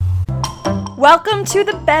Welcome to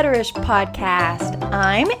the Betterish Podcast.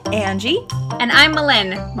 I'm Angie. And I'm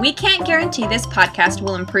Malin. We can't guarantee this podcast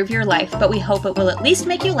will improve your life, but we hope it will at least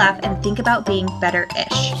make you laugh and think about being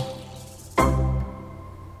better-ish.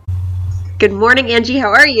 Good morning, Angie. How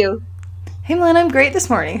are you? Hey, Malin, I'm great this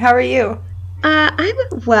morning. How are you? I'm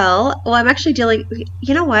well. Well, I'm actually dealing...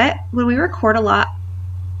 You know what? When we record a lot,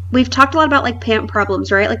 we've talked a lot about, pant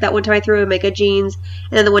problems, right? Like that one time I threw Omega jeans,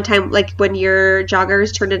 and then the one time, when your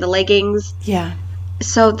joggers turned into leggings. Yeah.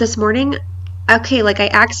 So this morning, I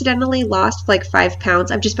accidentally lost, 5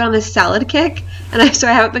 pounds. I've just been on this salad kick, and so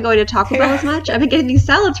I haven't been going to Taco Bell as much. I've been getting these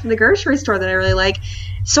salads from the grocery store that I really like.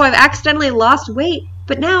 So I've accidentally lost weight,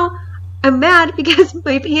 but now I'm mad because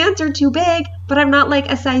my pants are too big, but I'm not,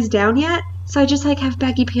 a size down yet. So I just, have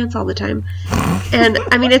baggy pants all the time. And,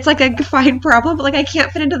 it's, a fine problem, but, I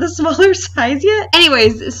can't fit into the smaller size yet.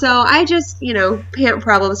 Anyways, so I just, pant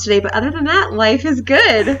problems today. But other than that, life is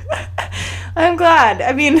good. I'm glad.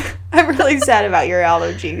 I'm really sad about your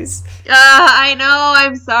allergies. I know.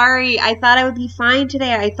 I'm sorry. I thought I would be fine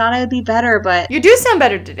today. I thought I would be better, but... You do sound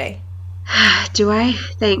better today. Do I?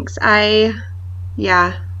 Thanks.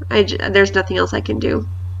 There's nothing else I can do.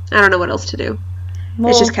 I don't know what else to do. Well,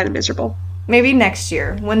 it's just kind of miserable. Maybe next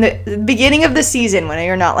year, when the beginning of the season, when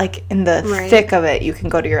you're not in the thick of it, you can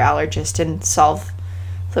go to your allergist and solve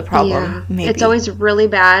the problem. Yeah, maybe. It's always really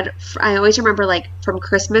bad. I always remember from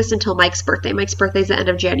Christmas until Mike's birthday. Mike's birthday's the end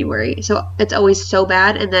of January, so it's always so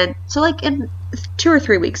bad. And then in 2 or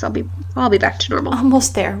 3 weeks, I'll be back to normal.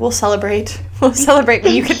 Almost there. We'll celebrate. When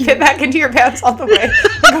you can fit back into your pants all the way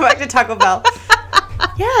and go back to Taco Bell.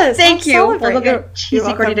 Yes. Thank you. Celebrate. We'll go get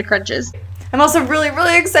cheesy gordita crunches. I'm also really,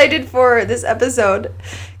 really excited for this episode.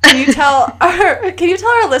 Can you tell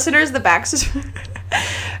our listeners the backstory?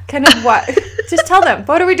 Kind of what? Just tell them.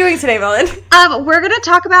 What are we doing today, Melon? We're going to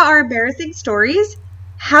talk about our embarrassing stories.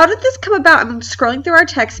 How did this come about? I'm scrolling through our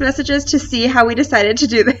text messages to see how we decided to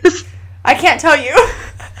do this. I can't tell you.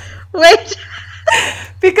 Wait.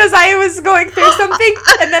 Because I was going through something,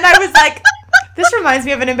 and then I was like, this reminds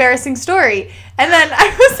me of an embarrassing story. And then I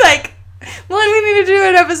was like, Melon, we need to do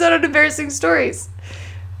an episode on embarrassing stories.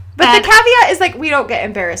 But the caveat is, we don't get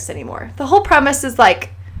embarrassed anymore. The whole premise is,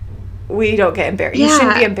 we don't get embarrassed. Yeah. You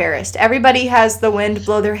shouldn't be embarrassed. Everybody has the wind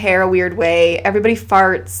blow their hair a weird way. Everybody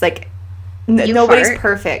farts. Nobody's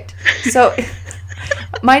perfect. So,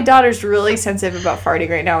 my daughter's really sensitive about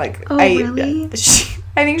farting right now. Really?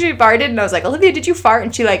 I think she farted, and I was like, Olivia, did you fart?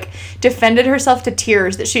 And she, defended herself to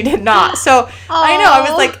tears that she did not. So, I know. I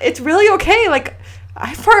was like, it's really okay.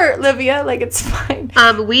 I fart, Olivia. It's fine.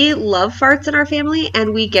 We love farts in our family,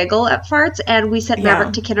 and we giggle at farts, and we sent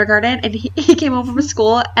Maverick to kindergarten, and he came home from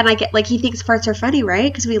school, and I get, he thinks farts are funny,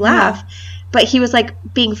 right? Because we laugh. Yeah. But he was,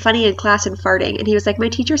 being funny in class and farting, and he was like, my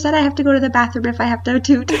teacher said I have to go to the bathroom if I have to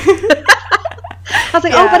toot. I was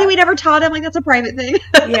like, oh, buddy, we never taught him. That's a private thing.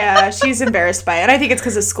 Yeah, she's embarrassed by it. And I think it's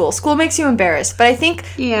because of school. School makes you embarrassed. But I think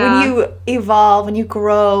when you evolve, when you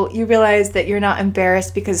grow, you realize that you're not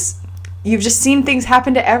embarrassed because you've just seen things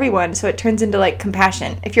happen to everyone. So it turns into,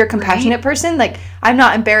 compassion. If you're a compassionate person, I'm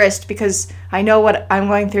not embarrassed because I know what I'm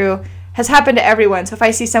going through has happened to everyone. So if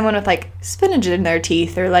I see someone with, spinach in their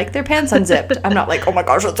teeth or, their pants unzipped, I'm not like, oh, my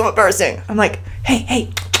gosh, that's so embarrassing. I'm like, hey.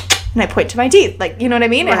 And I point to my teeth. You know what I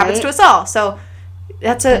mean? Right. It happens to us all. So...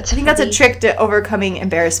 I think that's a trick to overcoming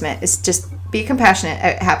embarrassment is just be compassionate.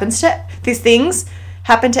 It happens to these things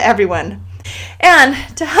happen to everyone. And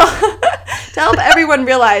to help everyone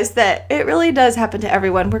realize that it really does happen to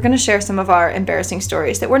everyone, we're going to share some of our embarrassing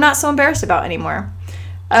stories that we're not so embarrassed about anymore.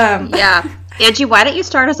 Yeah. Angie, why don't you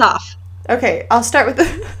start us off? Okay, I'll start with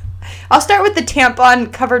the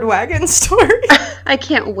tampon covered wagon story. I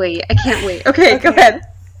can't wait. Okay, go ahead.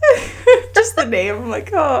 Just the name. I'm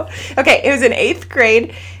like, oh. Okay, it was in 8th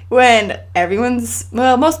grade when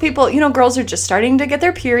most people, girls are just starting to get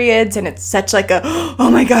their periods, and it's such oh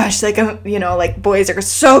my gosh, boys are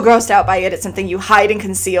so grossed out by it. It's something you hide and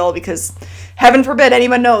conceal because heaven forbid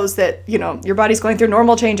anyone knows that, your body's going through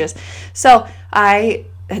normal changes. So I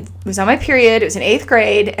was on my period. It was in 8th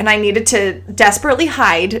grade, and I needed to desperately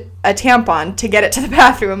hide a tampon to get it to the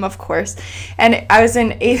bathroom, of course. And I was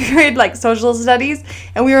in 8th grade, social studies,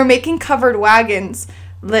 and we were making covered wagons.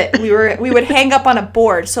 We would hang up on a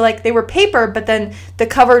board. So, they were paper, but then the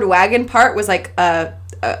covered wagon part was,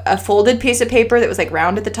 a folded piece of paper that was,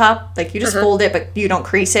 round at the top. You just fold it, but you don't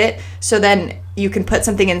crease it. So then you can put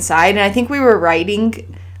something inside. And I think we were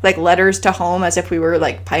writing... letters to home as if we were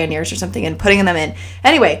pioneers or something and putting them in.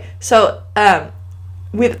 Anyway, so I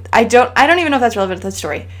don't even know if that's relevant to the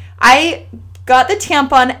story. I got the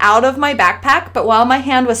tampon out of my backpack, but while my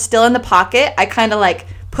hand was still in the pocket, I kind of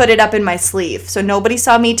put it up in my sleeve. So nobody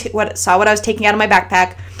saw me saw what I was taking out of my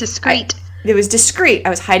backpack. Discreet. It was discreet. I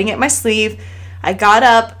was hiding it in my sleeve. I got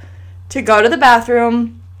up to go to the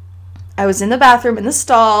bathroom. I was in the bathroom in the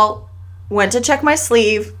stall, went to check my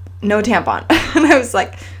sleeve, no tampon. And I was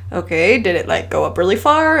like, okay, did it like go up really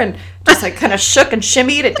far? And just like kind of shook and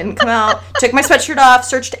shimmied. It didn't come out. Took my sweatshirt off,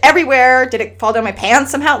 searched everywhere. Did it fall down my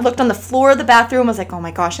pants somehow? Looked on the floor of the bathroom. I was like, oh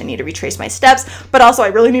my gosh, I need to retrace my steps. But also I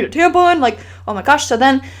really need a tampon. Like, oh my gosh. So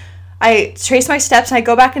then I trace my steps and I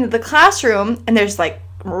go back into the classroom and there's like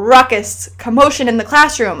ruckus, commotion in the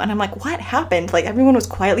classroom. And I'm like, what happened? Like everyone was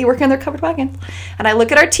quietly working on their covered wagons. And I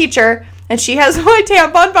look at our teacher and she has my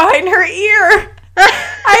tampon behind her ear.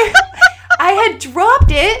 I had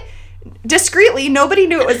dropped it discreetly. Nobody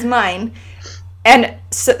knew it was mine. And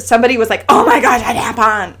somebody was like, oh my gosh, a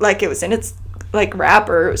tampon. Like it was in its like wrap,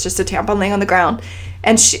 or it was just a tampon laying on the ground.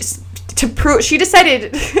 And she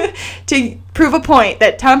decided to prove a point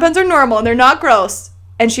that tampons are normal and they're not gross.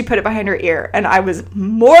 And she put it behind her ear. And I was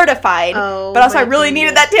mortified. But also I really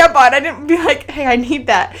needed that tampon. I didn't be like, hey, I need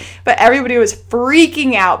that. But everybody was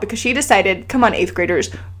freaking out because she decided, come on, 8th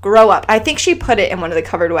graders, grow up. I think she put it in one of the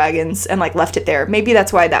covered wagons and like left it there. Maybe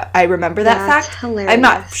that's why I remember that That's fact. Hilarious. I'm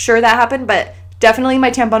not sure that happened, but definitely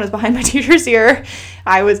my tampon was behind my teacher's ear.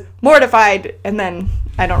 I was mortified. And then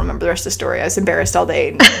I don't remember the rest of the story. I was embarrassed all day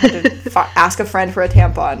and had to ask a friend for a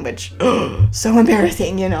tampon, which so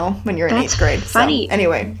embarrassing, you know, when you're in 8th grade. Funny. So,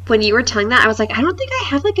 anyway. When you were telling that, I was like, I don't think I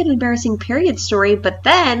have like an embarrassing period story. But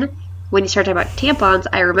then when you started talking about tampons,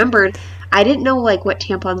 I remembered I didn't know like what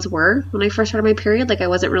tampons were when I first started my period. Like I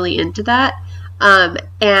wasn't really into that.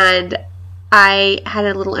 And I had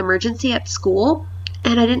a little emergency at school.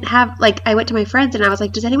 And I didn't have, like, I went to my friends and I was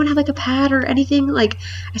like, does anyone have, like, a pad or anything? Like,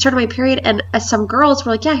 I started my period and some girls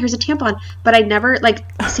were like, yeah, here's a tampon. But I'd never, like,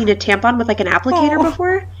 seen a tampon with, like, an applicator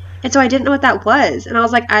before. And so I didn't know what that was. And I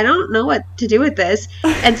was like, I don't know what to do with this.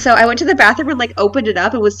 And so I went to the bathroom and, like, opened it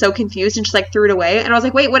up and was so confused and just, like, threw it away. And I was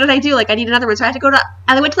like, wait, what did I do? Like, I need another one. So I had to go to,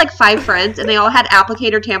 and I went to, like, 5 friends and they all had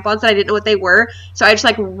applicator tampons and I didn't know what they were. So I just,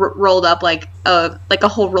 like, rolled up, like a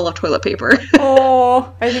whole roll of toilet paper.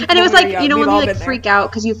 Oh, I think and it was like, you know, we've when you all like been freak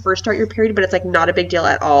out because you first start your period, but it's like not a big deal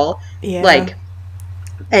at all. Yeah. Like,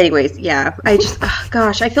 anyways, yeah. I just, oh,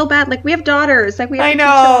 gosh, I feel bad. Like we have daughters. Like we have I to know.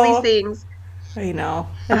 teach them all these things. I know.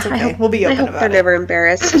 That's I okay. hope- We'll be open I hope about they're it. never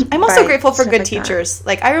embarrassed. I'm also by grateful for stuff good like that. teachers.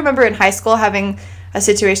 Like, I remember in high school having a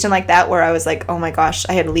situation like that where I was like, oh my gosh,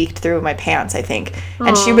 I had leaked through my pants, I think.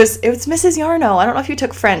 And it was Mrs. Yarno. I don't know if you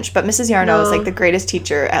took French, but Mrs. Yarno is like the greatest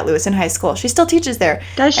teacher at Lewiston High School. She still teaches there.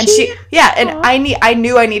 Does and she? Yeah, and I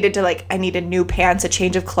knew I needed to I needed new pants, a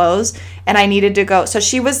change of clothes, and I needed to go. So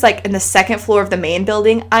she was like in the second floor of the main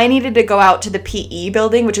building. I needed to go out to the PE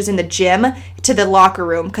building, which was in the gym, to the locker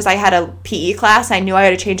room because I had a PE class. I knew I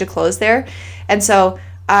had to change of clothes there. And so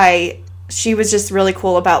she was just really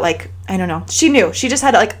cool about like, I don't know. She knew. She just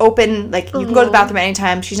had like open, like you can go to the bathroom at any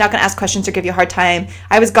time. She's not going to ask questions or give you a hard time.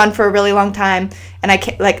 I was gone for a really long time. And I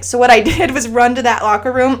can't, like, so what I did was run to that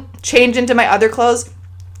locker room, change into my other clothes.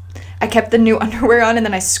 I kept the new underwear on and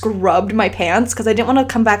then I scrubbed my pants because I didn't want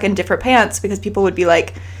to come back in different pants because people would be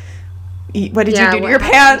like, what did you do to your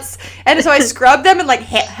pants? And so I scrubbed them and like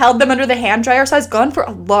held them under the hand dryer. So I was gone for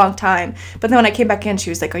a long time. But then when I came back in, she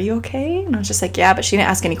was like, are you okay? And I was just like, yeah, but she didn't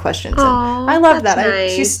ask any questions. And I love that.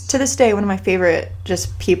 Nice. She's to this day one of my favorite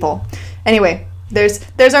just people. Anyway, there's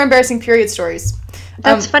our embarrassing period stories.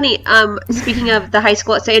 That's funny. Speaking of the high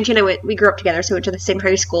school, so Angie and I we grew up together, so we went to the same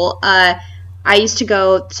high school. I used to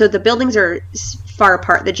go, so the buildings are far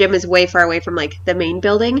apart. The gym is way far away from like the main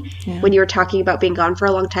building. Yeah. When you were talking about being gone for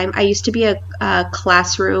a long time, I used to be a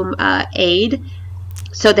classroom aide.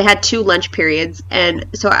 So they had 2 lunch periods. And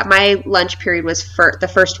so my lunch period was for the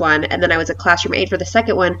first one. And then I was a classroom aide for the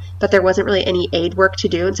second one. But there wasn't really any aide work to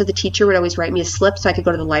do. And so the teacher would always write me a slip so I could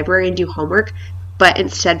go to the library and do homework. But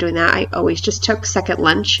instead of doing that, I always just took second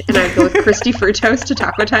lunch, and I'd go with Christy Frutos to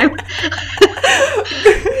Taco Time.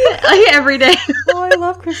 Like every day. Oh, I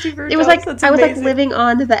love Christy Frutos. It was like, That's I was like amazing. living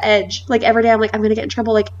on the edge. Like every day I'm like, I'm going to get in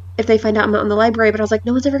trouble. Like if they find out I'm not in the library, but I was like,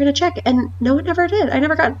 no one's ever going to check. And no one ever did. I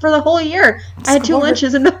never got for the whole year. I had 2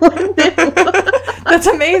 lunches and no one knew. That's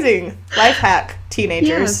amazing. Life hack,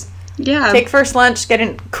 teenagers. Yeah. Take first lunch, get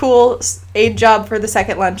a cool aid job for the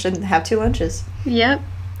second lunch, and have 2 lunches. Yep.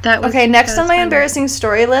 That was, okay, next on my fun. embarrassing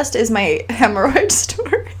story list is my hemorrhoid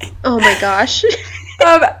story. Oh my gosh.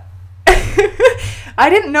 I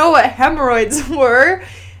didn't know what hemorrhoids were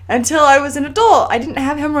until I was an adult. I didn't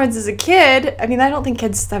have hemorrhoids as a kid. I mean, I don't think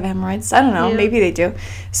kids have hemorrhoids. I don't know. Yeah. Maybe they do.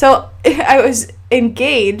 So I was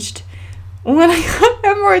engaged when I got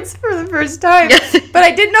hemorrhoids for the first time, but I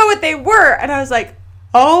didn't know what they were. And I was like,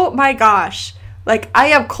 oh my gosh, Like, I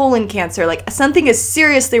have colon cancer. Like, something is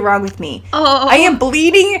seriously wrong with me. Oh. I am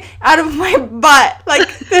bleeding out of my butt.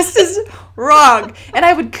 Like, this is wrong. And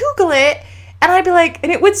I would Google it, and I'd be like,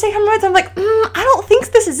 and it would say hemorrhoids. I'm like, I don't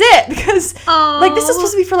think this is it. Because, like, this is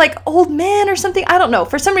supposed to be for, like, old men or something. I don't know.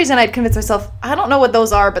 For some reason, I'd convince myself, I don't know what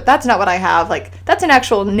those are, but that's not what I have. Like, that's an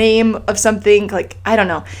actual name of something. Like, I don't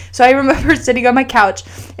know. So I remember sitting on my couch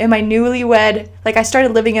in my newlywed, like, I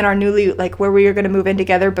started living in our like, where we were going to move in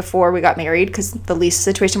together before we got married because the lease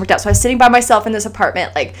situation worked out. So I was sitting by myself in this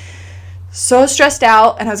apartment, like, so stressed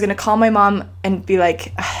out, and I was going to call my mom and be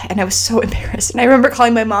like, and I was so embarrassed. And I remember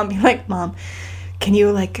calling my mom, being like, Mom, can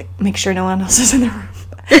you, like, make sure no one else is in the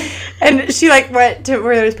room? And she, like, went to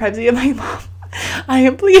where there was privacy. I'm like, Mom, I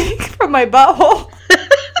am bleeding from my butthole.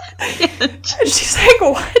 And she's like,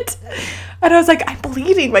 what? And I was like, I'm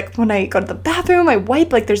bleeding. Like, when I go to the bathroom, I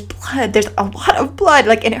wipe, like, there's blood. There's a lot of blood.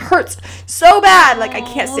 Like, and it hurts so bad. Like, I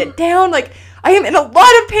can't sit down. Like, I am in a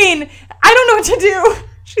lot of pain. I don't know what to do.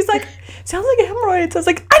 She's like, sounds like hemorrhoids. I was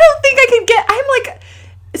like, I don't think I can I'm like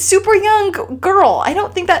a super young girl. I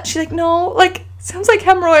don't think that. She's like, no, like, sounds like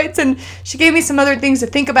hemorrhoids. And she gave me some other things to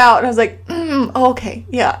think about. And I was like, okay,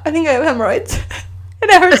 yeah, I think I have hemorrhoids. And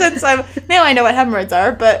ever since now I know what hemorrhoids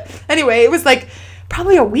are. But anyway, it was like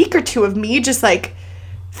probably a week or two of me just like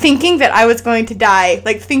thinking that I was going to die.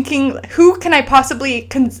 Like thinking, who can I possibly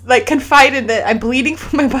confide in that I'm bleeding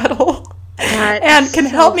from my butthole? And can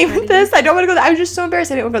help me with this. I don't want to go. I was just so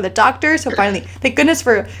embarrassed. I didn't want to go to the doctor. So finally, thank goodness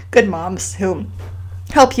for good moms who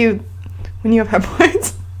help you when you have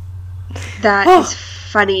hemorrhoids. That is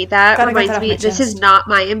funny. That reminds me. This is not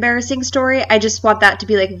my embarrassing story. I just want that to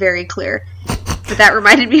be like very clear. But that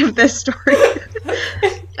reminded me of this story.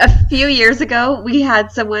 A few years ago, we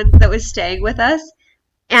had someone that was staying with us,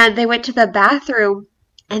 and they went to the bathroom,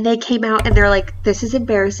 and they came out, and they're like, "This is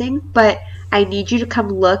embarrassing, but I need you to come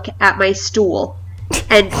look at my stool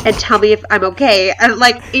and tell me if I'm okay." And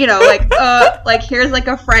like, you know, like here's like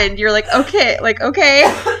a friend. You're like, okay,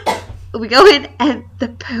 We go in and the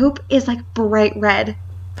poop is like bright red,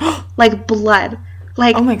 like blood.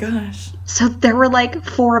 Like, oh my gosh. So there were like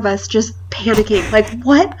 4 of us just panicking. Like,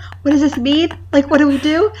 what does this mean? Like, what do we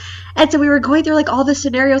do? And so we were going through like all the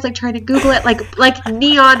scenarios, like trying to Google it, like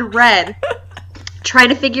neon red, trying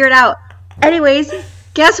to figure it out. Anyways,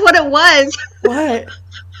 guess what it was? What?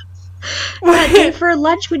 That day for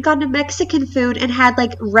lunch, we'd gone to Mexican food and had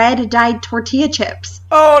like red dyed tortilla chips.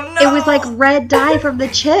 Oh no! It was like red dye from the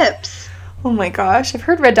chips. Oh my gosh, I've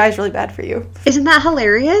heard red dye is really bad for you. Isn't that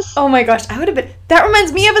hilarious? Oh my gosh, I would have been... That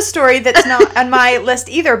reminds me of a story that's not on my list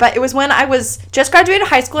either, but it was when I was just graduated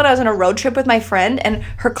high school and I was on a road trip with my friend and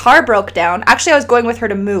her car broke down. Actually, I was going with her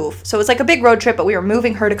to move. So it was like a big road trip, but we were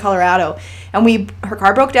moving her to Colorado. And her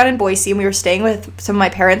car broke down in Boise and we were staying with some of my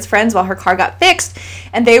parents' friends while her car got fixed.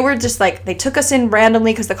 And they were just like, they took us in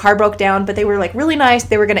randomly because the car broke down, but they were like really nice.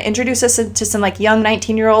 They were going to introduce us to some like young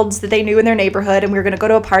 19-year-olds that they knew in their neighborhood, and we were going to go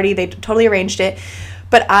to a party. They totally arranged it.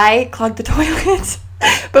 But I clogged the toilet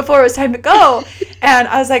before it was time to go. And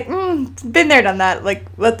I was like, been there, done that.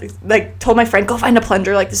 Like told my friend, go find a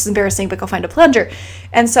plunger. Like, this is embarrassing, but go find a plunger.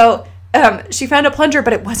 And so she found a plunger,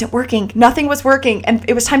 but it wasn't working. Nothing was working. And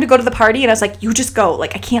it was time to go to the party. And I was like, you just go.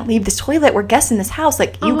 Like, I can't leave this toilet. We're guests in this house.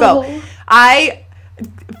 Like, you go. I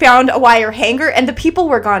found a wire hanger, and the people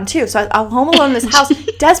were gone too. So I was home alone in this house,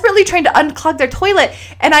 desperately trying to unclog their toilet.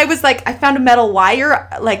 And I was like, I found a metal wire,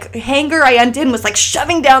 like, hanger I undid and was like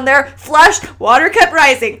shoving down there, flushed, water kept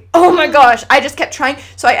rising. Oh my gosh, I just kept trying.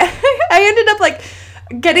 So I ended up like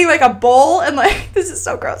getting like a bowl, and like, this is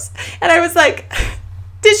so gross. And I was like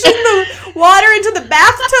dishing the water into the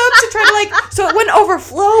bathtub to try to like, so it wouldn't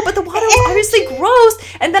overflow, but the water was obviously gross.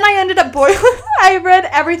 And then I ended up boiling. I read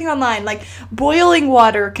everything online, like boiling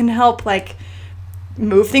water can help like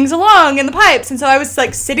move things along in the pipes. And so I was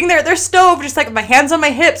like sitting there at their stove, just like with my hands on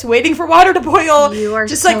my hips, waiting for water to boil. You are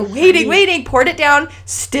just so like waiting, poured it down,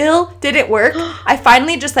 still didn't work. I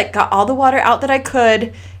finally just like got all the water out that I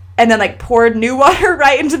could, and then like poured new water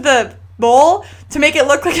right into the bowl to make it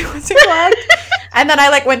look like it wasn't clogged. And then I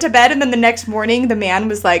like went to bed, and then the next morning the man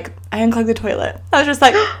was like, I unclogged the toilet. I was just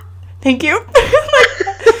like, thank you.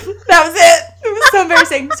 That was it. It was so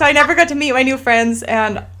embarrassing. So I never got to meet my new friends,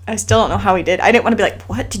 and I still don't know how he did. I didn't want to be like,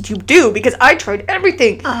 what did you do? Because I tried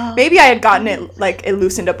everything. Oh. Maybe I had gotten it, like, it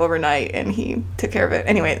loosened up overnight, and he took care of it.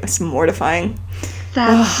 Anyway, it was mortifying.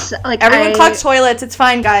 That's, like, everyone clogs toilets. It's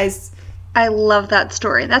fine, guys. I love that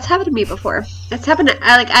story. That's happened to me before. It's happened to,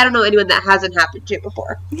 I don't know anyone that hasn't happened to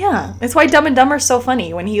before. Yeah. It's why Dumb and Dumber's so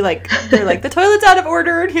funny when he, like, they're like, the toilet's out of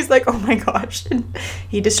order, and he's like, oh my gosh. And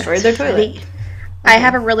he destroyed their toilet. I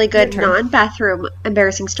have a really good non-bathroom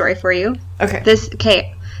embarrassing story for you.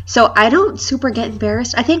 Okay. So I don't super get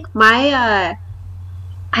embarrassed. I think my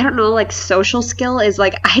I don't know, like, social skill is,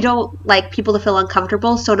 like, I don't like people to feel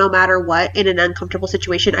uncomfortable, so no matter what, in an uncomfortable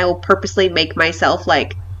situation, I will purposely make myself,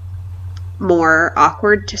 like, more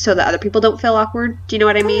awkward so that other people don't feel awkward. Do you know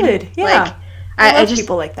what I mean? Good, yeah. Like, I love just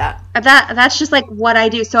people like that. That's just, like, what I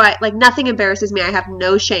do. So, I like, nothing embarrasses me. I have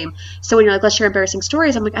no shame. So when you're like, let's share embarrassing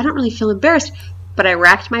stories, I'm like, I don't really feel embarrassed. But I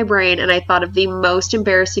racked my brain, and I thought of the most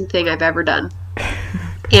embarrassing thing I've ever done.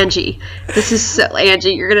 Angie. This is so...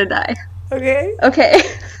 Angie, you're gonna die. Okay.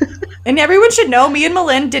 And everyone should know, me and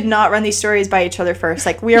Malin did not run these stories by each other first.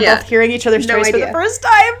 Like, we are both hearing each other's stories for the first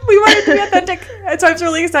time. We wanted to be authentic. And so I was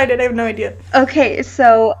really excited. I have no idea. Okay,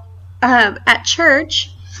 so at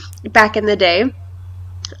church, back in the day,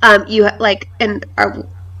 you, like, and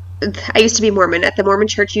I used to be Mormon. At the Mormon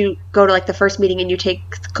church, you go to, like, the first meeting and you take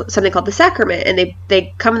something called the sacrament. And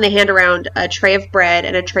they come and they hand around a tray of bread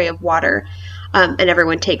and a tray of water. And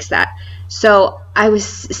everyone takes that. So I was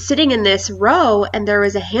sitting in this row, and there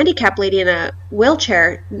was a handicapped lady in a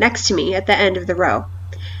wheelchair next to me at the end of the row.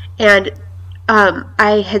 And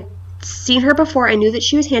I had seen her before. I knew that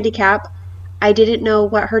she was handicapped. I didn't know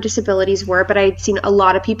what her disabilities were, but I'd seen a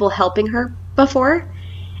lot of people helping her before.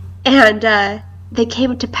 And they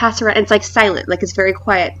came to pass around. And it's, like, silent, like, it's very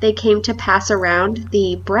quiet. They came to pass around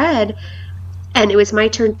the bread, and it was my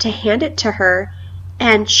turn to hand it to her.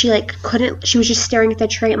 And she, like, she was just staring at the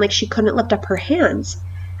tray, and, like, she couldn't lift up her hands.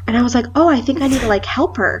 And I was like, oh, I think I need to, like,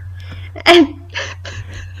 help her. And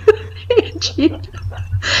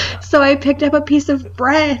so I picked up a piece of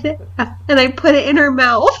bread, and I put it in her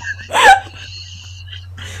mouth.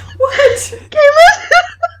 What?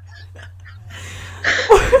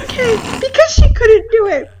 Okay, because she couldn't do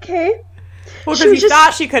it, okay? Well, because you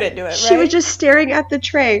thought she couldn't do it, right? She was just staring at the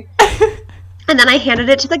tray. And then I handed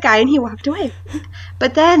it to the guy, and he walked away.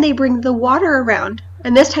 But then they bring the water around,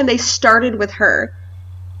 and this time they started with her.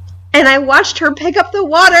 And I watched her pick up the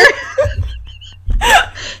water and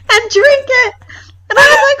drink it. And I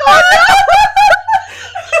was like, oh no!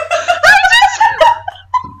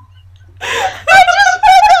 I just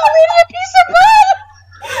fed that lady a piece of bread!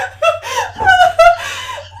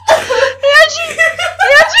 Angie!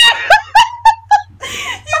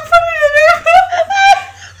 You put it in her mouth!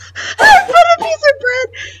 I put a piece of bread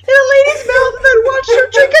in a lady's mouth and then watched her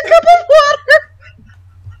drink a cup of water.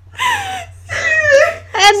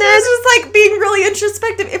 And then this was like being really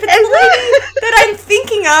introspective. If it's a lady that I'm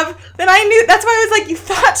thinking of, then I knew. That's why I was like, you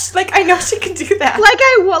thought, like, I know she can do that. Like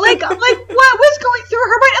what was going through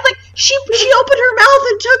her mind? Like, she opened her mouth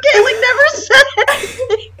and took it and, like, never said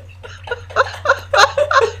anything.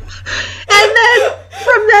 And then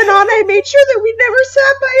from then on, I made sure that we never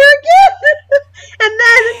sat by her again. And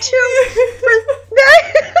then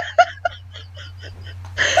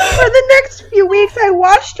for the next few weeks, I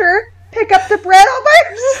watched her pick up the bread all by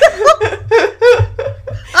herself.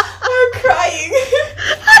 I'm crying.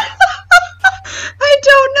 I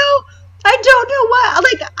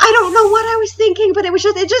don't know what I was thinking, but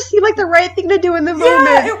it just seemed like the right thing to do in the moment.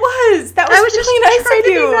 Yeah, it was. That was really nice trying of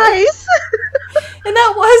you. to be nice. And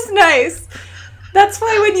that was nice. That's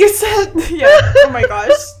why when you said, yeah, oh my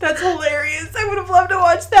gosh, that's hilarious. I would have loved to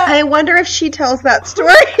watch that. I wonder if she tells that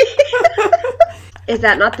story. Is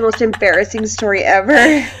that not the most embarrassing story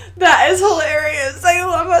ever? That is hilarious. I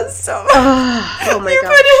love it so much. Oh my you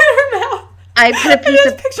god. You put it in her mouth. I put a piece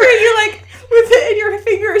of... picturing you, like, with it in your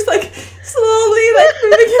fingers, like, slowly, like,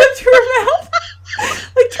 moving it up to her mouth.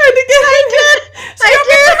 Like, trying to get it. I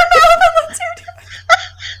did. Her mouth and that's her doing.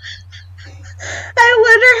 I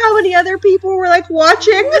wonder how many other people were, like,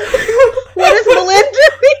 watching. What is Malin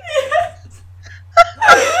doing?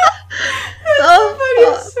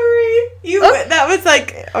 Funny story. That was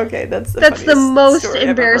like, okay, that's the most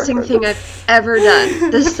embarrassing thing I've ever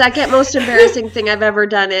done. The second most embarrassing thing I've ever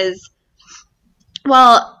done is,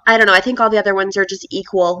 well, I don't know. I think all the other ones are just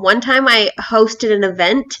equal. One time I hosted an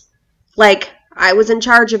event, like, I was in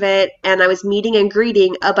charge of it, and I was meeting and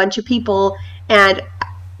greeting a bunch of people, and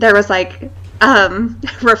there was, like,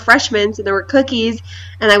 refreshments, and there were cookies,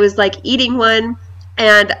 and I was, like, eating one,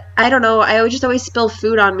 and I don't know, I would just always spill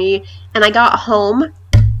food on me, and I got home,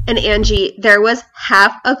 and Angie, there was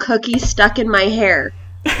half a cookie stuck in my hair.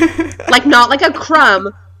 Like, not like a crumb,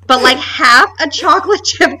 but like half a chocolate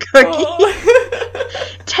chip cookie.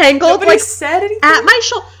 Tangled. Nobody like said anything? At my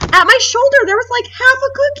shoulder, there was like half a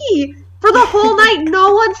cookie. For the whole night,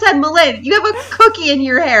 no one said, Malin, you have a cookie in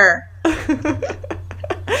your hair.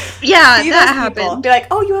 Yeah, that happened. Be like,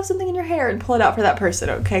 oh, you have something in your hair, and pull it out for that person,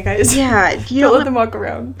 okay, guys? Yeah, you don't let them walk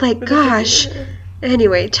around. Like, gosh.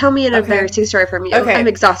 Anyway, tell me an embarrassing story from you. Okay. I'm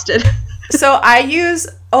exhausted. So I use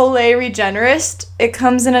Olay Regenerist. It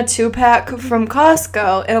comes in a 2-pack from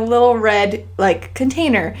Costco in a little red like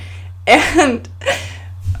container. And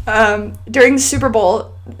during the Super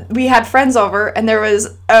Bowl, we had friends over and there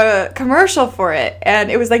was a commercial for it. And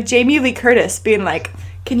it was like Jamie Lee Curtis being like,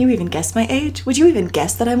 can you even guess my age? Would you even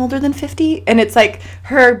guess that I'm older than 50? And it's like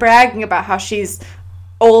her bragging about how she's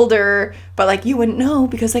older, but like you wouldn't know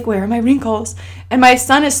because like where are my wrinkles? And my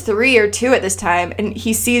son is 3 or 2 at this time, and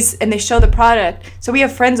he sees and they show the product. So we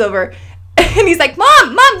have friends over, and he's like, Mom, you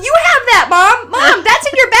have that, Mom, that's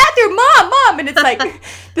in your bathroom, Mom. And it's like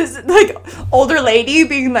this like older lady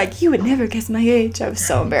being like, you would never guess my age. I was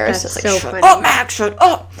so embarrassed. That's I was like, so shut funny. up, Max, shut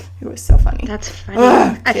up. It was so funny. That's funny.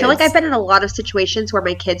 Ugh, I feel like kids. I've been in a lot of situations where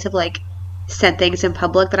my kids have like said things in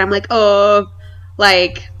public that I'm like, oh,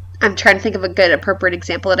 like I'm trying to think of a good appropriate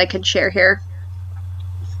example that I can share here.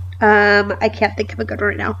 I can't think of a good one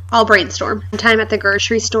right now. I'll brainstorm. One time at the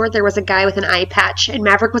grocery store, there was a guy with an eye patch, and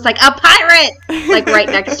Maverick was like, a pirate! Like right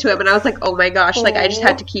next to him, and I was like, oh my gosh, like I just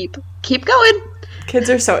had to keep going.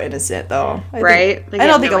 Kids are so innocent, though. Right? I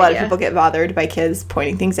don't think a lot idea. of people get bothered by kids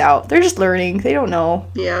pointing things out. They're just learning. They don't know.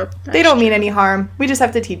 Yeah. They don't mean any harm. We just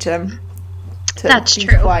have to teach them to That's be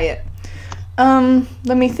true. quiet. Let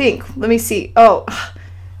me think. Let me see. Oh,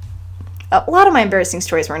 a lot of my embarrassing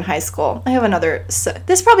stories were in high school. I have another.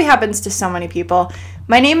 This probably happens to so many people.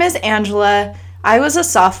 My name is Angela. I was a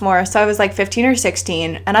sophomore, so I was like 15 or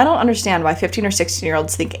 16, and I don't understand why 15 or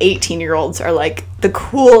 16-year-olds think 18-year-olds are like the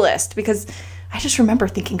coolest, because I just remember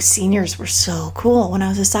thinking seniors were so cool when I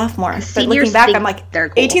was a sophomore. But Seniors looking back, think I'm like, they're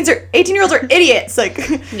cool. 18-year-olds are idiots. Like,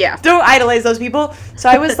 Yeah. don't idolize those people. So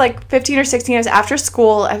I was like 15 or 16. I was after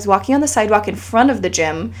school. I was walking on the sidewalk in front of the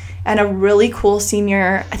gym, and a really cool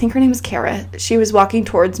senior, I think her name was Kara, she was walking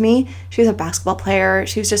towards me. She was a basketball player.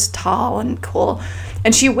 She was just tall and cool.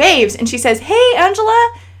 And she waves, and she says, hey,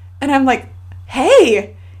 Angela. And I'm like,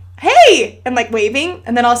 hey, and like waving,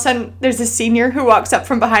 and then all of a sudden there's this senior who walks up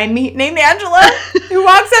from behind me named Angela who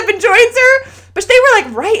walks up and joins her, but they were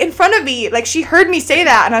like right in front of me, like she heard me say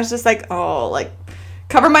that, and I was just like, oh, like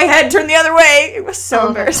cover my head, turn the other way. It was so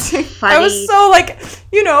embarrassing. funny. I was so like,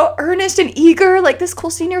 earnest and eager, like this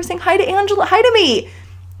cool senior was saying hi to Angela, hi to me.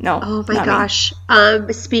 No. Oh my not me. gosh.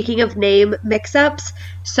 Speaking of name mix-ups,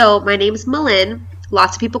 so my name's Malin.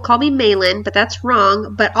 Lots of people call me Malin, but that's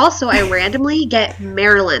wrong. But also, I randomly get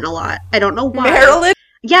Marilyn a lot. I don't know why. Marilyn.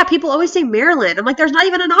 Yeah, people always say Marilyn. I'm like, there's not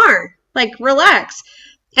even an R. Like, relax.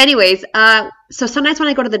 Anyways, so sometimes when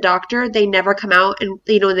I go to the doctor, they never come out and,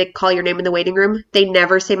 they call your name in the waiting room. They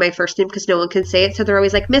never say my first name because no one can say it. So they're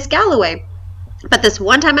always like, Miss Galloway. But this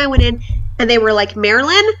one time I went in and they were like,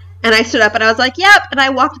 Marilyn? And I stood up and I was like, yep. And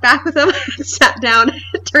I walked back with them and sat down.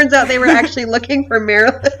 It turns out they were actually looking for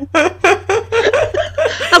Marilyn. I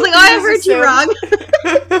was like, oh, I heard you wrong.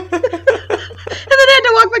 And then I had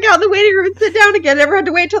to walk back out in the waiting room and sit down again. Never had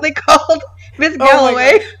to wait till they called Miss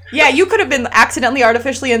Galloway. Oh yeah, you could have been accidentally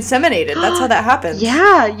artificially inseminated. That's how that happens.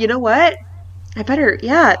 Yeah, you know what? I better,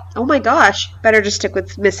 oh my gosh. Better just stick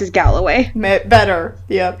with Mrs. Galloway. Better,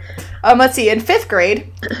 yep. Let's see, in 5th grade,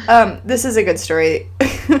 this is a good story.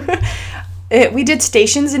 We did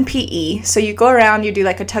stations in PE. So you go around, you do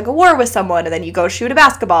like a tug of war with someone, and then you go shoot a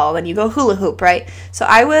basketball, and then you go hula hoop, right? So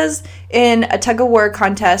I was in a tug of war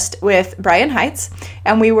contest with Brian Heights,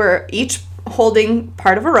 and we were each holding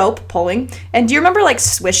part of a rope, pulling. And do you remember like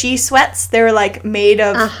swishy sweats? They were like made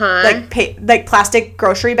of like plastic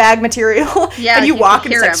grocery bag material. Yeah, and you walk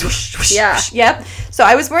and hear it's like 'em. swoosh, swoosh, Yeah. swoosh. Yep. So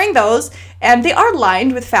I was wearing those, and they are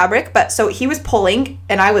lined with fabric, but so he was pulling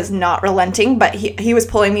and I was not relenting, but he was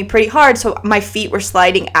pulling me pretty hard, so my feet were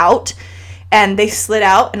sliding out and they slid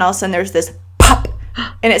out, and all of a sudden there's this pop,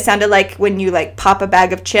 and it sounded like when you like pop a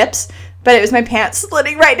bag of chips. But it was my pants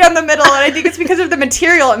splitting right down the middle, and I think it's because of the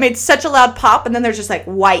material. It made such a loud pop, and then there's just like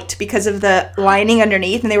white because of the lining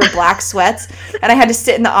underneath, and they were black sweats. And I had to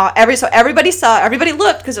sit in the so everybody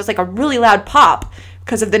looked because it was like a really loud pop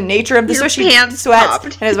because of the nature of the Your swishy pants sweats. popped.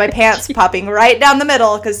 And it was my pants popping right down the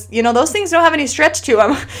middle because those things don't have any stretch to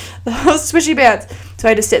them, those swishy pants. So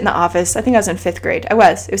I had to sit in the office. I think I was in 5th grade. It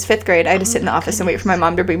was 5th grade. I had to sit in the office and wait for my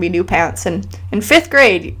mom to bring me new pants. And in 5th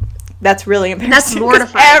grade, that's really embarrassing. That's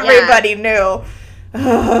mortifying. Everybody knew.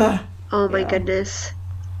 Oh my goodness.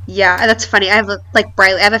 Yeah, that's funny. I have a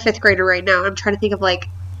 5th grader right now. I'm trying to think of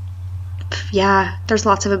there's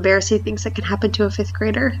lots of embarrassing things that can happen to a 5th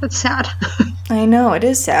grader. That's sad. I know, it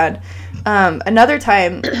is sad. Another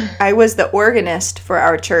time, I was the organist for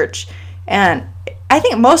our church, and I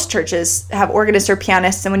think most churches have organists or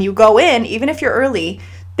pianists, and when you go in, even if you're early,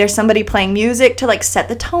 there's somebody playing music to like set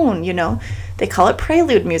the tone, They call it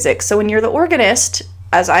prelude music. So when you're the organist,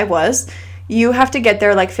 as I was, you have to get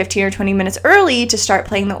there like 15 or 20 minutes early to start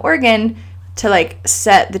playing the organ to like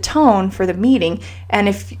set the tone for the meeting. And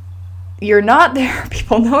if you're not there,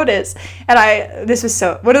 people notice. And this was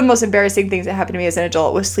one of the most embarrassing things that happened to me as an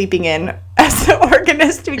adult was sleeping in as the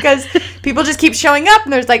organist, because people just keep showing up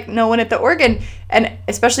and there's like no one at the organ. And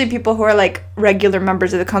especially people who are like regular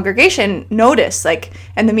members of the congregation notice, like,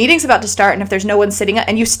 and the meeting's about to start, and if there's no one sitting up,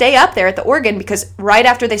 and you stay up there at the organ because right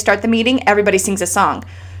after they start the meeting, everybody sings a song.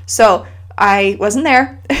 So I wasn't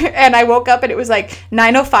there, and I woke up and it was like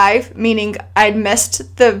 9:05, meaning I'd missed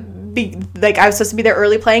I was supposed to be there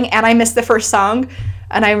early playing, and I missed the first song,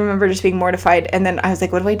 and I remember just being mortified. And then I was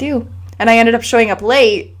like, what do I do? And I ended up showing up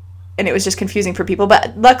late, and it was just confusing for people.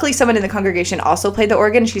 But luckily, someone in the congregation also played the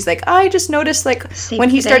organ. She's like, I just noticed, like, when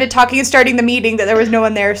he started talking and starting the meeting, that there was no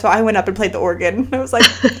one there, so I went up and played the organ. I was like,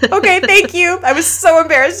 okay, thank you. I was so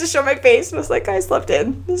embarrassed to show my face. I was like, I slept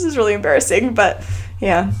in. This is really embarrassing, but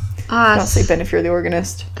yeah. Don't sleep in if you're the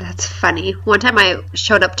organist. That's funny. One time I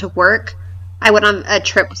showed up to work. I went on a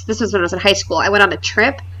trip. This was when I was in high school. I went on a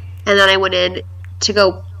trip, and then I went in to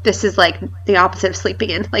go. This is like the opposite of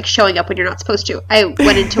sleeping in, like showing up when you're not supposed to. I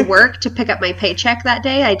went into work to pick up my paycheck that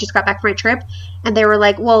day. I just got back from my trip, and they were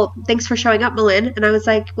like, well, thanks for showing up, Malin. And I was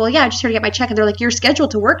like, well, yeah, I just here to get my check. And they're like, you're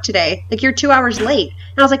scheduled to work today. Like, you're 2 hours late.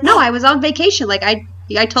 And I was like, no, I was on vacation. Like,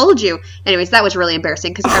 I told you. Anyways, that was really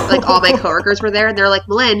embarrassing because like all my coworkers were there, and they're like,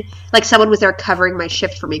 Malin, like someone was there covering my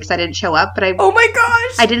shift for me because I didn't show up. But oh my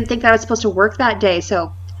gosh, I didn't think that I was supposed to work that day.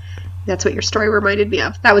 So that's what your story reminded me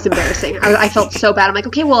of. That was embarrassing. I felt so bad. I'm like,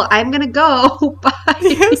 okay, well, I'm gonna go. Bye.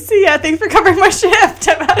 Yes, yeah, thanks for covering my shift.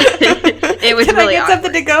 It was really awkward.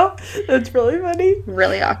 Something to go? That's really funny.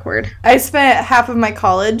 Really awkward. I spent half of my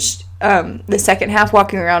college, the second half,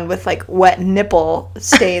 walking around with like wet nipple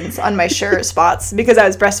stains on my shirt spots because I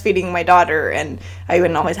was breastfeeding my daughter, and I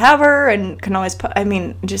wouldn't always have her and couldn't always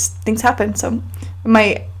just things happen. So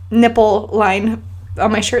my nipple line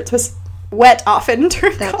on my shirts was wet often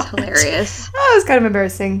during That's college. Hilarious. Oh, it was kind of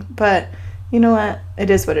embarrassing, but you know what? It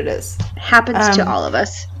is what it is. It happens to all of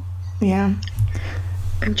us. Yeah.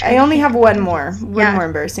 I only have one more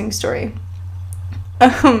embarrassing story.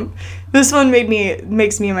 This one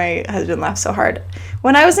makes me and my husband laugh so hard.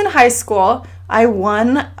 When I was in high school, I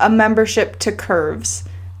won a membership to Curves,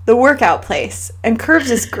 the workout place. And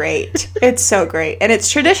Curves is great. It's so great. And it's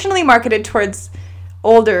traditionally marketed towards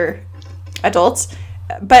older adults,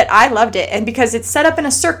 but I loved it. And because it's set up in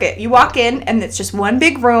a circuit, you walk in and it's just one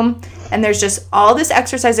big room, and there's just all this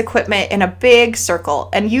exercise equipment in a big circle,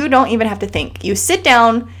 and you don't even have to think. You sit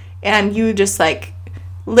down and you just like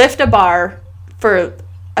lift a bar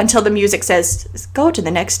until the music says go to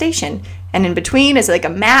the next station, and in between is like a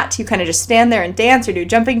mat. You kind of just stand there and dance or do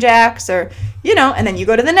jumping jacks, or and then you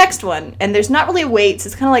go to the next one, and there's not really weights.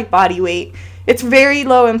 It's kind of like body weight. It's very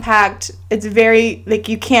low impact. It's very like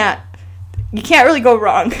you can't really go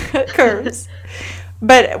wrong at Curves.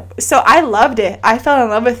 But so I loved it. I fell in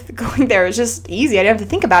love with going there. It was just easy. I didn't have to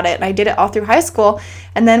think about it. And I did it all through high school.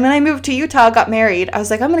 And then when I moved to Utah, got married, I was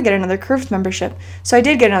like, I'm going to get another Curves membership. So I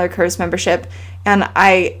did get another Curves membership. And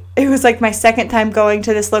it was like my second time going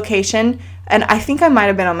to this location. And I think I might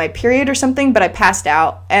have been on my period or something, but I passed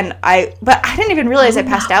out. But I didn't even realize I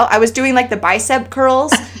passed out. I was doing like the bicep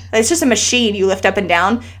curls. It's just a machine you lift up and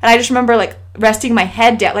down. And I just remember like resting my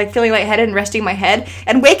head down, like feeling lightheaded and resting my head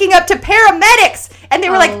and waking up to paramedics. And they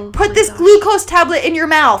were like, put this glucose tablet in your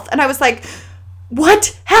mouth. And I was like,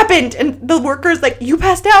 what happened? And the workers like, you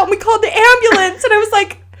passed out and we called the ambulance. And I was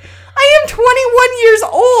like, I am 21 years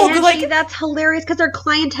old. Angie, like, that's hilarious because their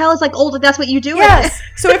clientele is like old. That's what you do. Yes.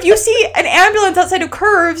 So if you see an ambulance outside of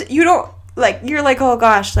Curves, you're like, oh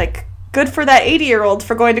gosh, like good for that 80-year-old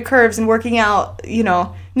for going to Curves and working out,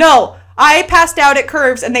 No, I passed out at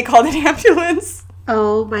Curves and they called an ambulance.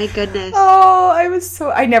 Oh my goodness. Oh,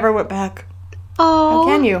 I never went back. Oh. How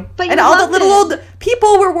can you? But and all the little old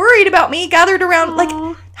people were worried about me, gathered around, like,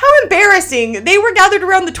 how embarrassing. They were gathered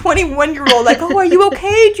around the 21-year-old, like, oh, are you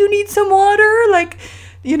okay? Do you need some water? Like,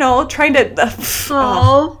 trying to...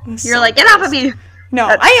 You're so like, get off of me. No,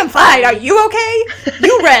 I am fine. Are you okay?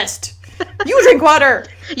 You rest. You drink water.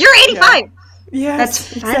 You're 85. Yeah.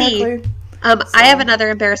 That's funny. Exactly. I have another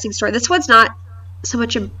embarrassing story. This one's not so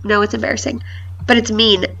much, it's embarrassing, but it's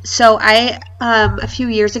mean. So I, a few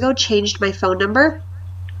years ago, changed my phone number,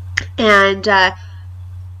 and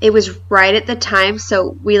it was right at the time,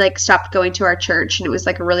 so we, stopped going to our church, and it was,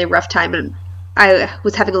 a really rough time, and I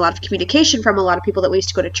was having a lot of communication from a lot of people that we used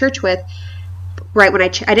to go to church with. Right when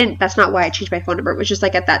that's not why I changed my phone number. It was just,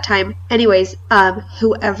 at that time. Anyways,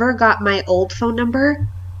 whoever got my old phone number,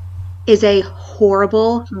 is a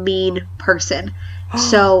horrible, mean person.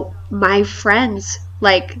 So my friends,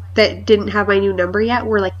 like, that didn't have my new number yet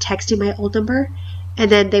were, like, texting my old number. And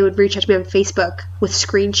then they would reach out to me on Facebook with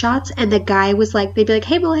screenshots. And the guy was like, they'd be like,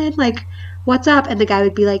 hey, Milan, like, what's up? And the guy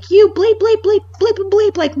would be like, you bleep, bleep, bleep, bleep, bleep,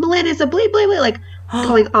 bleep. Like, Milan is a bleep, bleep, bleep. Like,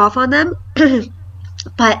 going off on them.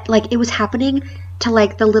 But, like, it was happening to,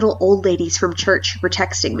 like, the little old ladies from church were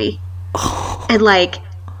texting me. And, like,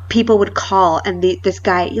 people would call, and this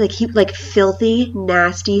guy, like, he, like, filthy,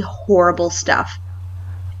 nasty, horrible stuff.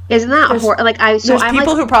 Isn't that horrible? Like, there's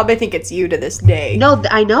people who probably think it's you to this day. No,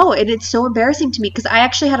 I know, and it's so embarrassing to me, because I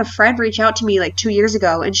actually had a friend reach out to me, like, 2 years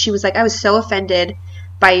ago, and she was like, I was so offended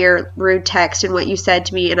by your rude text and what you said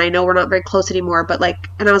to me, and I know we're not very close anymore, but, like,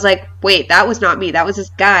 and I was like, wait, that was not me. That was this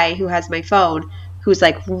guy who has my phone, who's,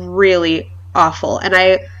 like, really awful. And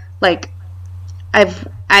I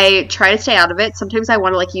try to stay out of it. Sometimes I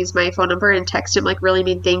want to, like, use my phone number and text him, like, really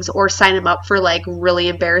mean things, or sign him up for, like, really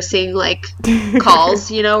embarrassing, like,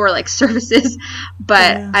 calls, you know, or, like, services.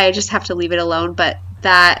 But yeah. I just have to leave it alone. But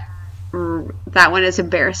that one is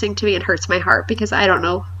embarrassing to me and hurts my heart, because I don't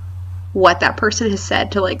know what that person has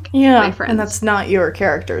said to, like, my friends. And that's not your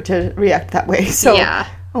character to react that way. So, yeah.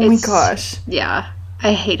 Oh my gosh. Yeah.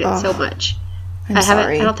 I hate it so much. I'm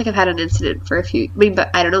sorry. I don't think I've had an incident for a few, I mean, but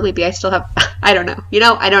I don't know, maybe I still have, I don't know. You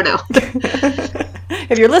know, I don't know.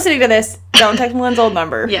 If you're listening to this, don't text Milan's old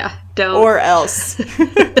number. Yeah, don't. Or else.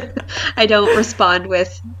 I don't respond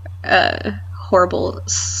with horrible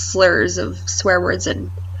slurs of swear words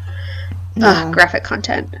and graphic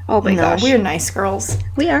content. Oh my gosh. We're nice girls.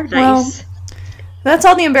 We are nice. Well, that's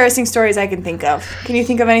all the embarrassing stories I can think of. Can you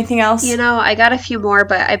think of anything else? You know, I got a few more,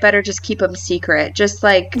 but I better just keep them secret. Just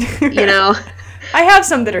like, you know. I have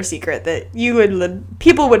some that are secret that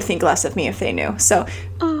people would think less of me if they knew. So,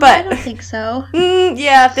 but I don't think so.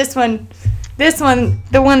 Yeah, this one,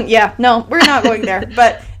 yeah, no, we're not going there.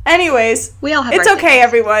 But anyways, we all have. It's okay,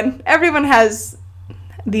 things. Everyone has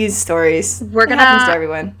these stories. We're gonna, it happens to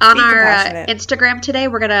everyone. On our Instagram today,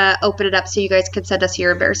 we're gonna open it up so you guys can send us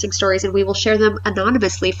your embarrassing stories, and we will share them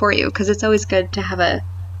anonymously for you, because it's always good to have a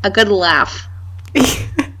good laugh.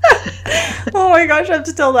 Oh my gosh, I'm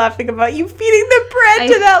still laughing about you feeding the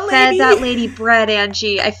bread to that lady. I fed that lady bread,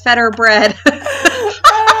 Angie. I fed her bread.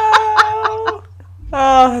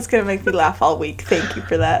 Oh, that's going to make me laugh all week. Thank you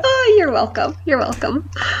for that. Oh, you're welcome. You're welcome.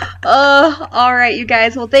 All right, you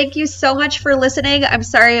guys. Well, thank you so much for listening. I'm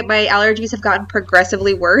sorry my allergies have gotten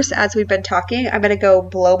progressively worse as we've been talking. I'm going to go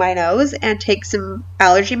blow my nose and take some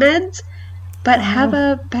allergy meds. But have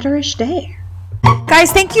a betterish day.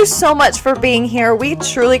 Guys, thank you so much for being here. We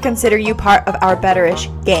truly consider you part of our Betterish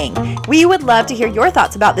gang. We would love to hear your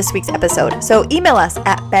thoughts about this week's episode. So email us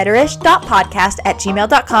at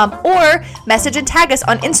betterish.podcast@gmail.com or message and tag us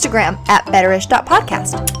on Instagram at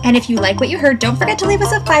betterish.podcast. And if you like what you heard, don't forget to leave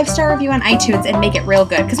us a 5-star review on iTunes and make it real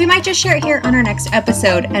good, because we might just share it here on our next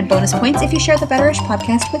episode. And bonus points if you share the Betterish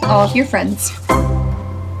podcast with all of your friends.